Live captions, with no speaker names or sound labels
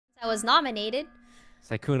I was nominated.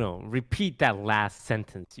 Sykkuno, repeat that last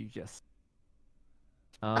sentence you just.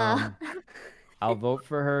 I'll vote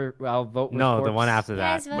for her. I'll vote with No, the one Corpse. after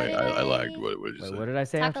that. Wait, I lagged. What did you Wait, say? what did I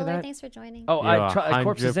say Taco after Lord, that? thanks for joining. Oh, You're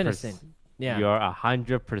Corpse is 100%. innocent. Yeah. You're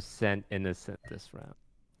 100% innocent this round.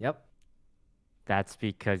 Yep. That's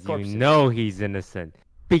because Corpse you is know he's innocent.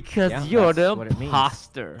 Because Yeah, you're that's the what it means.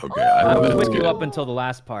 imposter. Okay, I I have a was med with scan. you up until the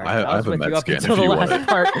last part. I was have a with med you up scan until if the you want last it.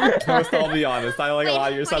 part. First, I'll be honest. I don't like a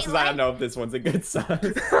lot of your Wait, sus. I what? don't know if this one's a good sus.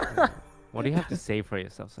 What do you have to say for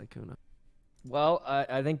yourself, Sykkuno? Well,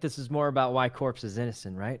 I think this is more about why Corpse is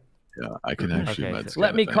innocent, right? Yeah, I can actually Okay, med so scan.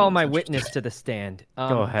 Let me if call my anyone's witness interested. to the stand.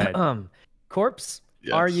 Go ahead. Corpse,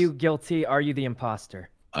 are Yes. you guilty? Are you the imposter?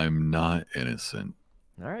 I'm not innocent.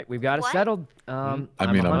 All right, we've got it What? settled. I mean,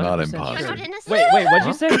 I'm not 100% imposter. You're sure. not innocent? Wait, what'd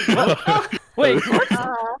you say? What? Wait, what?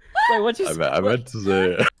 Wait, what'd you say? I meant to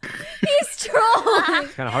say. He's trolling.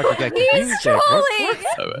 It's kind of hard to get He's confused there.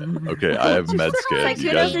 trolling. Okay, I have med scan.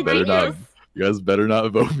 You guys Sykkuno's a better not. genius. You guys better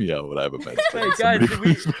not vote me out when I have a med scan. Hey, guys, Somebody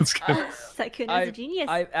we- please med scan. Sykkuno's a genius.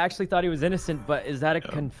 I actually thought he was innocent, but is that a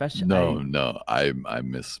confession? No, I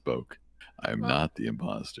misspoke. I'm Well- not the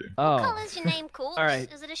imposter. What Oh. color is your name, Corpse? All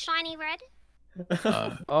right. Is it a shiny red?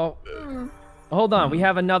 Uh, Oh. Hold on, we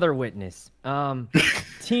have another witness.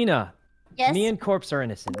 Tina, Yes. me and Corpse are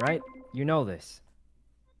innocent, right? You know this.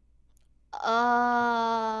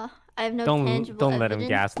 I have no tangible Don't let him evidence.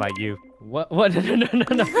 gaslight you. What? No.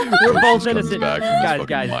 We're both comes innocent. back from his Guys, fucking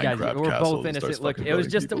guys, Minecraft we're castle both and starts innocent. Look, fucking it was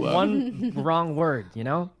voting just people out. one wrong word, you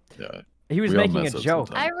know? Yeah. He was We all making a mess up joke.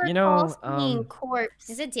 sometimes. I You recall know, seeing Corpse.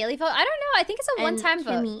 Is it daily vote? I don't know. I think it's a one-time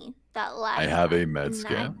vote. Kimmy, that last I have a time, med and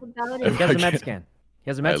scan. that's about If it. He has a I med can- scan. He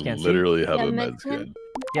has a med I scan. see? literally have Yeah, a med med scan. scan.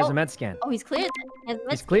 He has Oh. a med scan. Oh, he's cleared. Then. He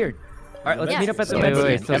has He's cleared. All right, let's Yeah. meet up at the So med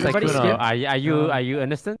Wait, scan. so Everybody Sykkuno, skip. are you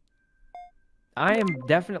innocent? I am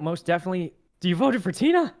most definitely. Do you voted for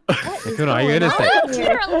Tina? Sykkuno, are you innocent?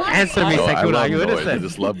 You're alive. Answer me, No, I Sykkuno, love are you noise. innocent?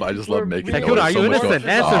 I just love making Sykkuno, noise. are you So much innocent? fun.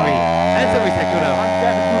 Answer me. Answer me, Sykkuno.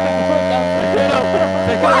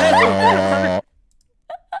 Sykkuno, answer me.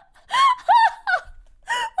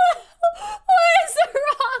 What is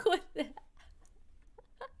wrong with it?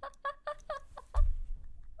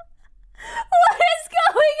 What is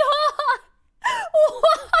going on?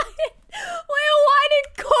 Why did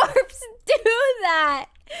Corpse do that?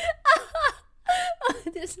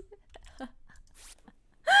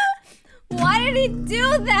 Why did he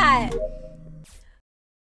do that?